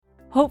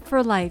Hope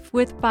for Life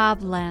with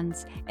Bob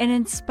Lenz, an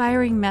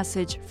inspiring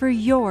message for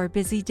your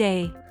busy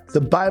day.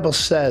 The Bible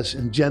says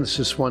in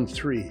Genesis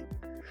 1:3,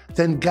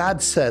 "Then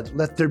God said,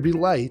 'Let there be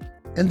light,'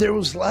 and there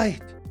was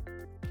light."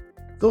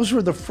 Those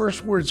were the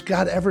first words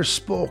God ever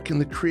spoke in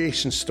the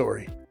creation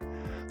story.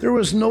 There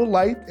was no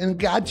light, and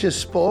God just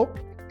spoke,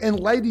 and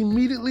light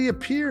immediately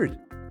appeared.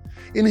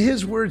 In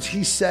his words,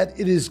 he said,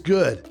 "It is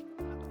good."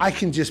 I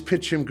can just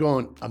picture him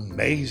going,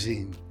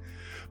 "Amazing."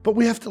 But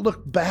we have to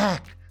look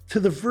back to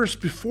the verse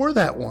before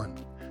that one.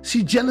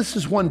 See,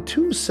 Genesis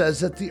 1:2 says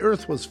that the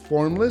earth was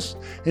formless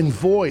and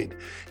void,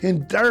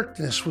 and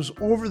darkness was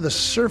over the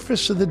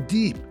surface of the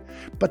deep,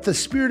 but the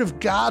Spirit of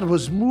God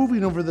was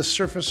moving over the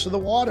surface of the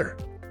water.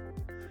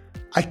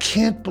 I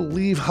can't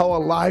believe how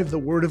alive the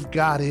Word of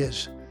God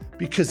is,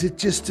 because it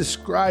just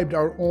described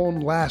our own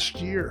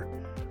last year,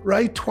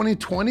 right?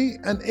 2020,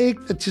 an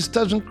ache that just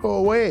doesn't go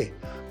away.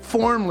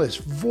 Formless,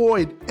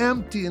 void,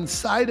 empty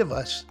inside of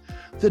us.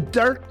 The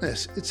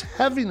darkness, its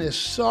heaviness,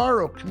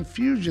 sorrow,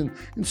 confusion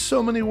in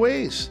so many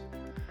ways.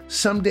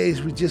 Some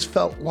days we just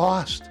felt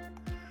lost,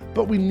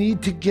 but we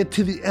need to get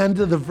to the end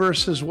of the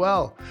verse as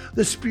well.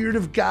 The Spirit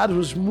of God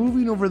was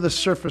moving over the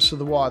surface of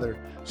the water.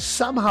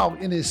 Somehow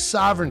in his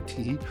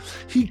sovereignty,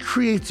 he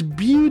creates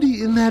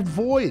beauty in that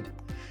void.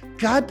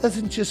 God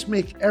doesn't just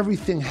make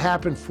everything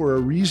happen for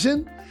a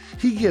reason.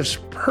 He gives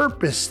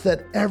purpose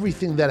that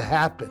everything that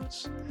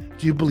happens.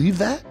 Do you believe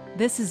that?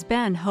 This has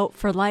been Hope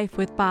for Life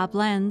with Bob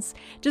Lenz.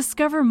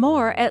 Discover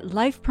more at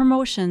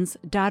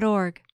lifepromotions.org.